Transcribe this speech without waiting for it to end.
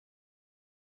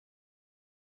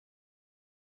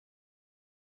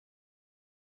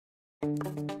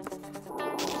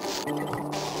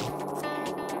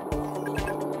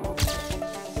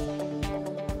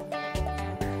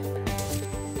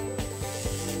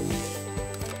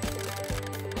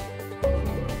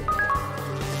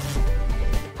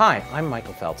Hi, I'm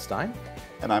Michael Feldstein.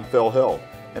 And I'm Phil Hill,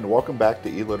 and welcome back to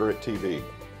e-Literate TV.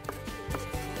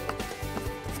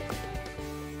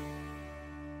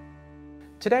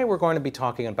 Today we're going to be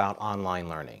talking about online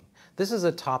learning. This is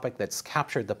a topic that's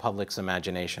captured the public's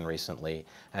imagination recently,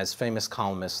 as famous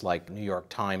columnists like New York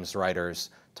Times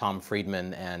writers Tom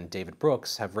Friedman and David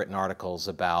Brooks have written articles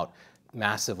about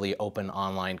massively open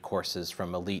online courses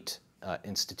from elite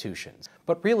institutions.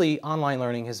 But really, online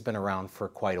learning has been around for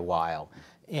quite a while,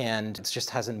 and it just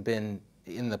hasn't been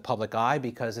in the public eye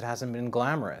because it hasn't been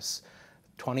glamorous.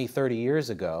 20, 30 years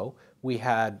ago, we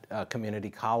had community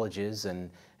colleges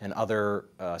and other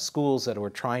schools that were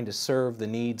trying to serve the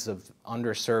needs of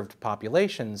underserved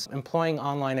populations, employing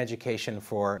online education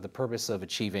for the purpose of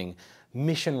achieving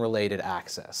mission-related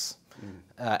access.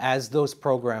 As those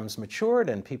programs matured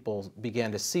and people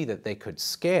began to see that they could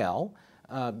scale,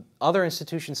 other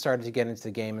institutions started to get into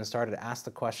the game and started to ask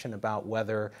the question about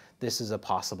whether this is a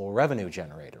possible revenue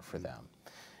generator for them.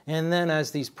 And then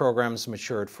as these programs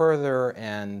matured further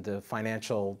and the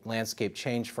financial landscape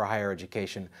changed for higher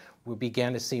education, we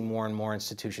began to see more and more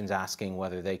institutions asking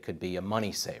whether they could be a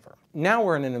money saver. Now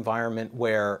we're in an environment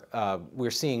where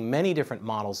we're seeing many different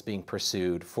models being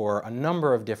pursued for a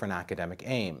number of different academic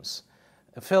aims.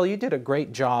 Phil, you did a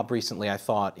great job recently, I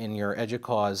thought, in your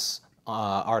EDUCAUSE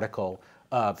article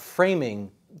framing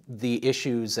the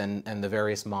issues and the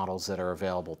various models that are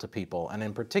available to people. And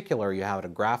in particular, you had a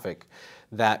graphic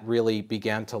that really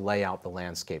began to lay out the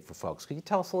landscape for folks. Could you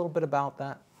tell us a little bit about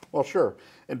that? Well, sure.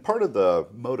 And part of the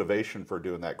motivation for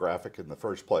doing that graphic in the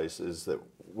first place is that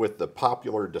with the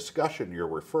popular discussion you're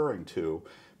referring to,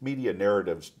 media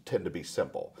narratives tend to be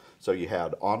simple. So you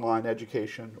had online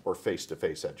education or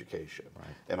face-to-face education. Right.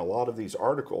 And a lot of these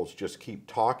articles just keep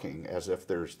talking as if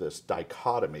there's this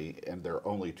dichotomy and there are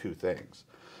only two things.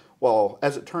 Well,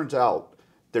 as it turns out,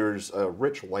 there's a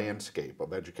rich landscape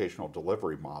of educational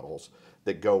delivery models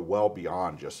that go well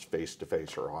beyond just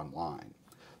face-to-face or online.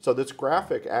 So this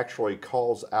graphic actually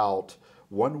calls out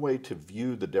one way to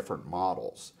view the different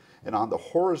models. And on the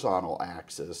horizontal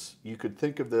axis, you could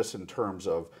think of this in terms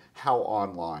of how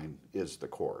online is the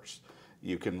course.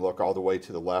 You can look all the way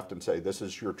to the left and say, this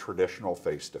is your traditional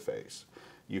face-to-face.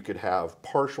 You could have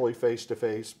partially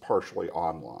face-to-face, partially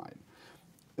online.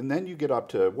 And then you get up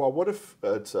to, well, what if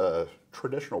it's a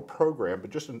traditional program, but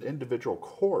just an individual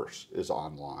course is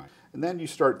online? And then you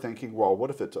start thinking, well, what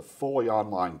if it's a fully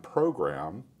online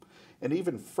program? And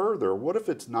even further, what if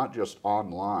it's not just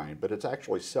online, but it's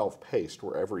actually self-paced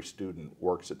where every student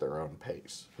works at their own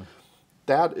pace?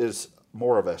 That is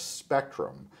more of a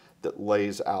spectrum that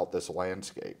lays out this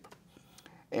landscape.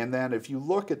 And then if you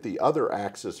look at the other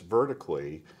axis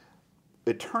vertically,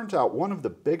 it turns out one of the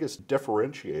biggest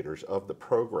differentiators of the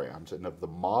programs and of the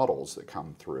models that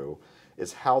come through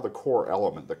is how the core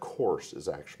element, the course, is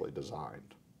actually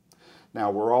designed.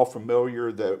 Now, we're all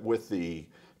familiar that with the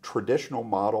traditional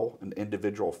model, an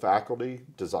individual faculty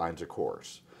designs a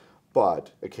course,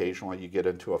 but occasionally you get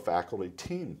into a faculty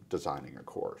team designing a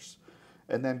course.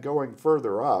 And then going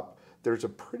further up, there's a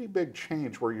pretty big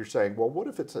change where you're saying, well, what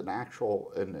if it's an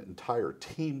entire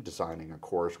team designing a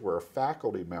course where a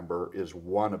faculty member is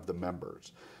one of the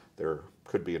members? There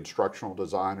could be instructional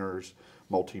designers,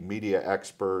 multimedia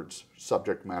experts,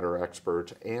 subject matter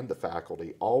experts, and the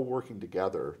faculty all working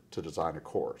together to design a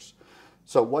course.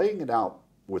 So laying it out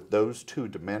with those two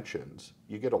dimensions,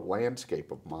 you get a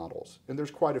landscape of models. And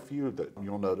there's quite a few that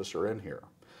you'll notice are in here.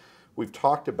 We've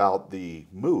talked about the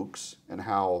MOOCs and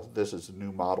how this is a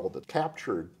new model that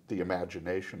captured the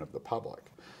imagination of the public.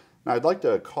 Now, I'd like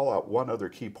to call out one other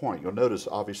key point. You'll notice,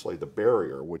 obviously, the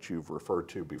barrier, which you've referred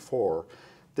to before.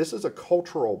 This is a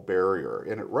cultural barrier,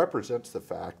 and it represents the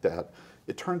fact that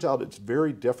it turns out it's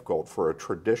very difficult for a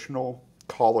traditional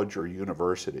college or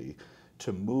university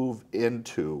to move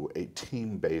into a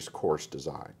team-based course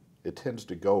design. It tends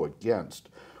to go against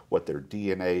what their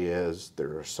DNA is,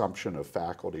 their assumption of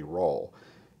faculty role.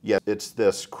 Yet it's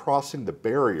this crossing the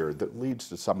barrier that leads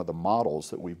to some of the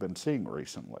models that we've been seeing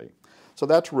recently. So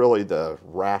that's really the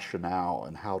rationale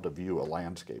and how to view a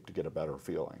landscape to get a better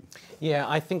feeling. Yeah,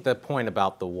 I think the point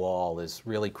about the wall is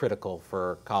really critical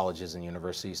for colleges and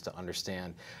universities to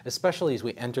understand, especially as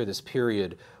we enter this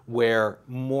period where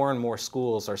more and more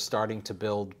schools are starting to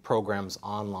build programs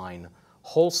online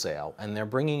wholesale, and they're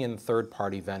bringing in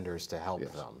third-party vendors to help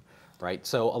them, right?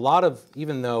 So a lot of,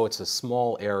 even though it's a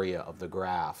small area of the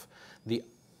graph, the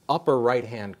upper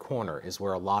right-hand corner is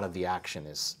where a lot of the action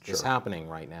is happening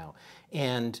right now.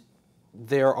 And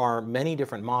there are many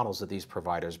different models that these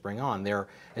providers bring on. They're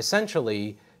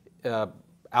essentially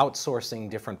outsourcing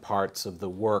different parts of the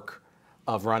work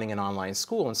of running an online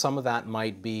school, and some of that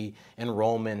might be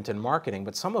enrollment and marketing,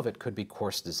 but some of it could be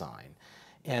course design.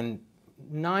 And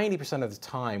 90% of the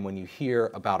time when you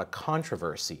hear about a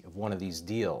controversy of one of these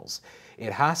deals,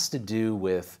 it has to do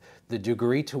with the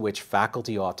degree to which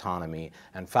faculty autonomy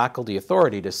and faculty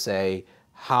authority to say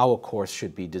how a course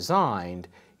should be designed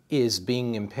is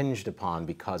being impinged upon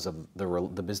because of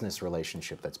the business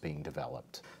relationship that's being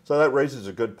developed. So that raises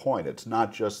a good point. It's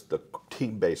not just the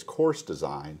team-based course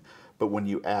design, but when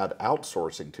you add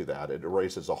outsourcing to that, it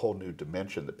raises a whole new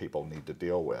dimension that people need to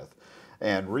deal with.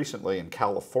 And recently in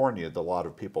California, a lot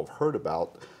of people have heard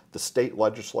about, the state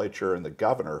legislature and the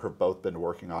governor have both been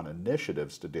working on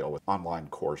initiatives to deal with online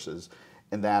courses,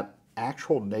 and that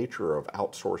actual nature of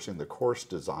outsourcing the course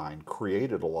design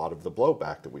created a lot of the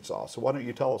blowback that we saw. So why don't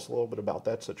you tell us a little bit about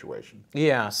that situation?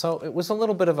 Yeah, so it was a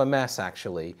little bit of a mess,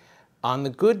 actually. On the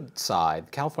good side,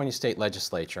 the California state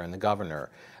legislature and the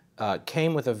governor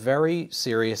came with a very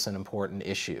serious and important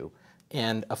issue,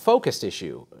 and a focused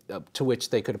issue to which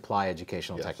they could apply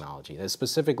educational technology,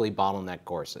 specifically bottleneck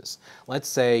courses. Let's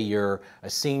say you're a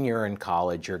senior in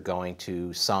college, you're going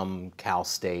to some Cal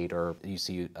State or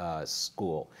UC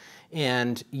school,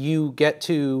 and you get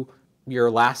to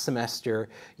your last semester,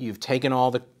 you've taken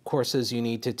all the courses you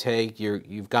need to take,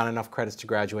 you've got enough credits to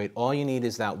graduate, all you need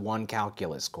is that one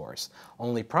calculus course.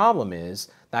 Only problem is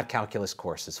that calculus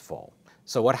course is full.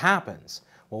 So what happens?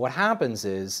 Well, what happens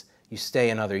is you stay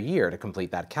another year to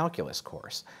complete that calculus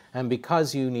course. And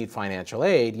because you need financial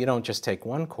aid, you don't just take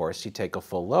one course, you take a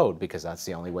full load because that's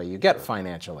the only way you get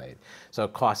financial aid. So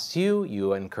it costs you,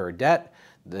 you incur debt,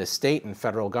 the state and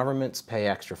federal governments pay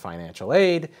extra financial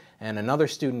aid, and another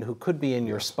student who could be in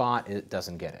your spot, it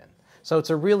doesn't get in. So it's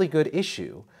a really good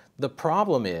issue. The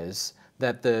problem is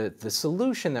that the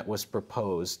solution that was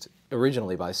proposed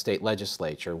originally by the state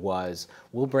legislature was,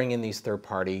 we'll bring in these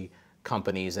third-party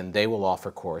companies and they will offer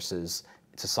courses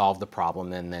to solve the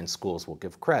problem, and then schools will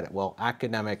give credit. Well,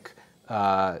 academic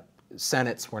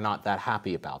senates were not that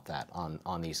happy about that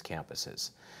on these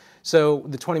campuses. So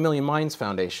the 20 Million Minds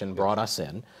Foundation brought us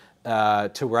in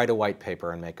to write a white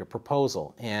paper and make a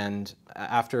proposal. And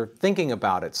after thinking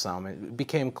about it some, it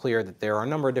became clear that there are a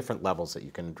number of different levels that you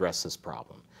can address this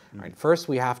problem. Right? First,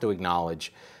 we have to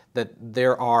acknowledge that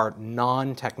there are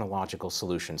non-technological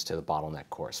solutions to the bottleneck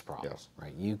course problem.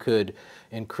 Right? You could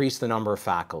increase the number of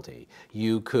faculty.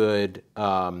 You could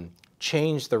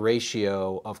change the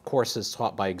ratio of courses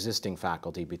taught by existing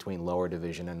faculty between lower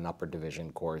division and upper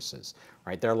division courses.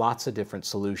 Right? There are lots of different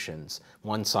solutions.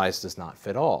 One size does not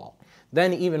fit all.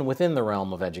 Then even within the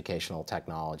realm of educational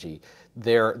technology,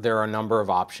 there are a number of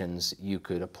options you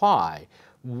could apply.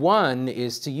 One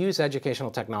is to use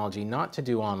educational technology not to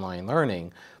do online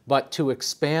learning, but to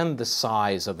expand the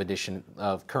size of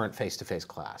current face-to-face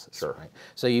classes. Right?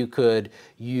 So you could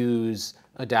use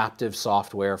adaptive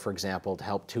software, for example, to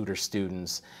help tutor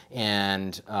students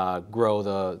and grow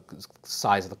the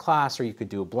size of the class, or you could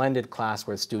do a blended class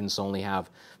where students only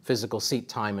have physical seat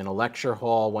time in a lecture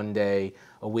hall one day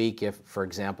a week if, for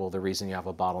example, the reason you have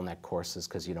a bottleneck course is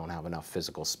because you don't have enough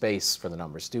physical space for the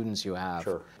number of students you have.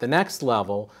 The next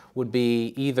level would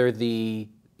be either the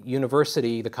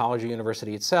university, the college or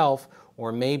university itself,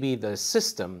 or maybe the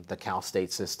system, the Cal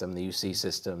State system, the UC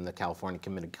system, the California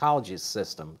Community Colleges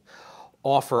system,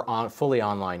 offer fully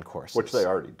online courses. Which they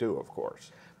already do, of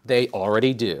course. They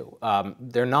already do.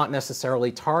 They're not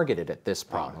necessarily targeted at this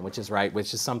problem, which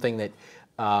is something that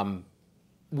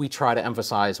we try to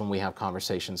emphasize when we have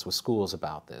conversations with schools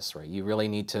about this, right? You really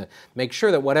need to make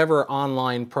sure that whatever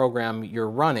online program you're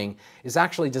running is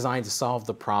actually designed to solve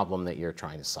the problem that you're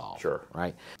trying to solve,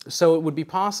 right? So it would be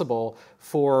possible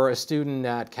for a student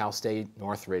at Cal State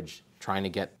Northridge trying to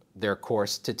get their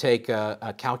course to take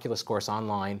a calculus course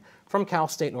online from Cal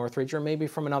State Northridge or maybe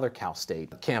from another Cal State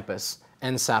campus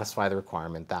and satisfy the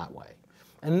requirement that way.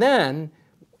 And then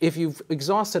if you've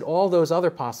exhausted all those other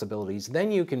possibilities,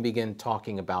 then you can begin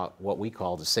talking about what we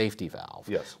call the safety valve,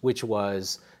 which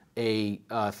was a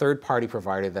third-party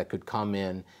provider that could come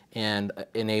in and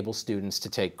enable students to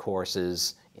take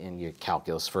courses in your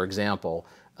calculus, for example,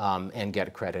 and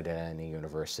get credit at any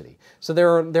university. So there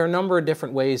are a number of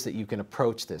different ways that you can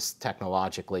approach this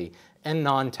technologically and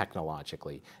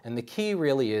non-technologically. And the key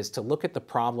really is to look at the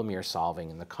problem you're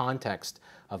solving in the context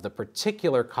of the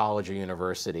particular college or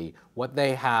university, what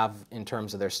they have in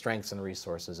terms of their strengths and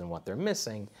resources and what they're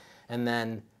missing, and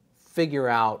then figure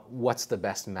out what's the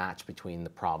best match between the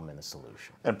problem and the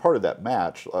solution. And part of that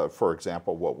match, for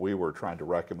example, what we were trying to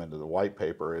recommend in the white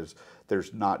paper is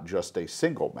there's not just a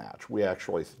single match. We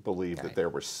actually believe that there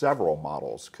were several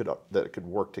models that could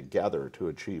work together to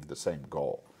achieve the same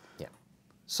goal.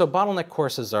 So bottleneck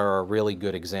courses are a really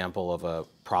good example of a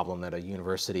problem that a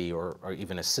university or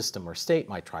even a system or state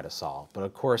might try to solve. But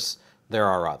of course, there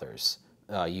are others.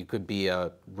 You could be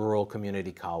a rural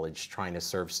community college trying to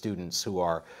serve students who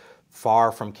are far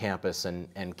from campus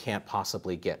and can't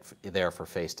possibly get there for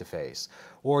face-to-face.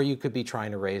 Or you could be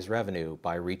trying to raise revenue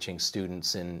by reaching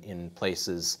students in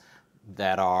places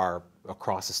that are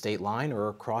across a state line or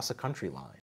across a country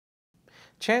line.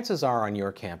 Chances are on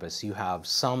your campus you have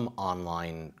some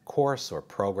online course or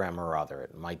program or other.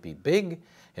 It might be big,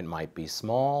 it might be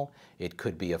small, it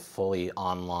could be a fully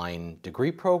online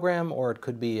degree program, or it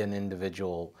could be an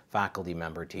individual faculty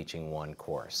member teaching one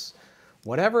course.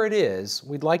 Whatever it is,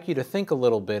 we'd like you to think a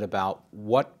little bit about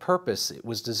what purpose it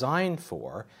was designed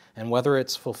for and whether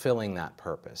it's fulfilling that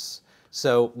purpose.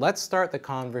 So let's start the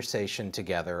conversation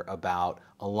together about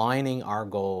aligning our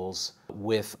goals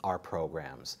with our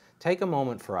programs. Take a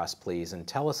moment for us, please, and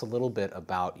tell us a little bit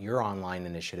about your online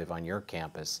initiative on your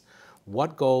campus,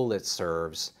 what goal it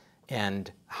serves,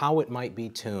 and how it might be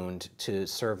tuned to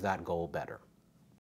serve that goal better.